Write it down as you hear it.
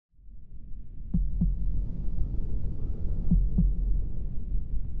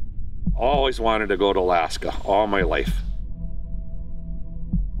Always wanted to go to Alaska all my life.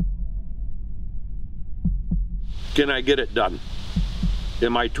 Can I get it done?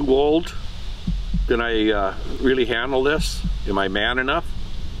 Am I too old? Can I really handle this? Am I man enough?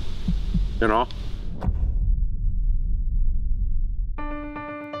 You know?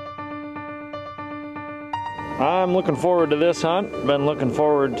 I'm looking forward to this hunt. Been looking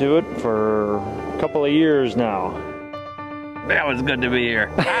forward to it for a couple of years now. That was good to be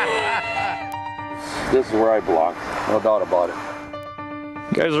here. This is where I belong, no doubt about it.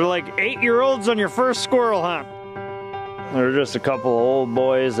 You guys are like 8-year-olds on your first squirrel hunt. They're just a couple of old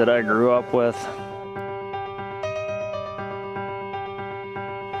boys that I grew up with.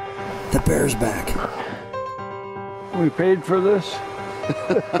 The bear's back. We paid for this.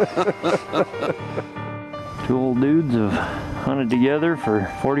 Two old dudes have hunted together for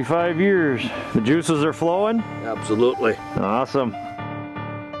 45 years. The juices are flowing? Absolutely. Awesome.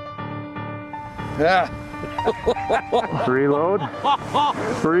 Yeah. Reload.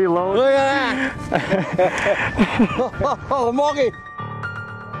 Reload. Look at that. Oh, monkey.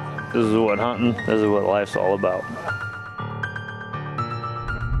 This is what hunting, this is what life's all about.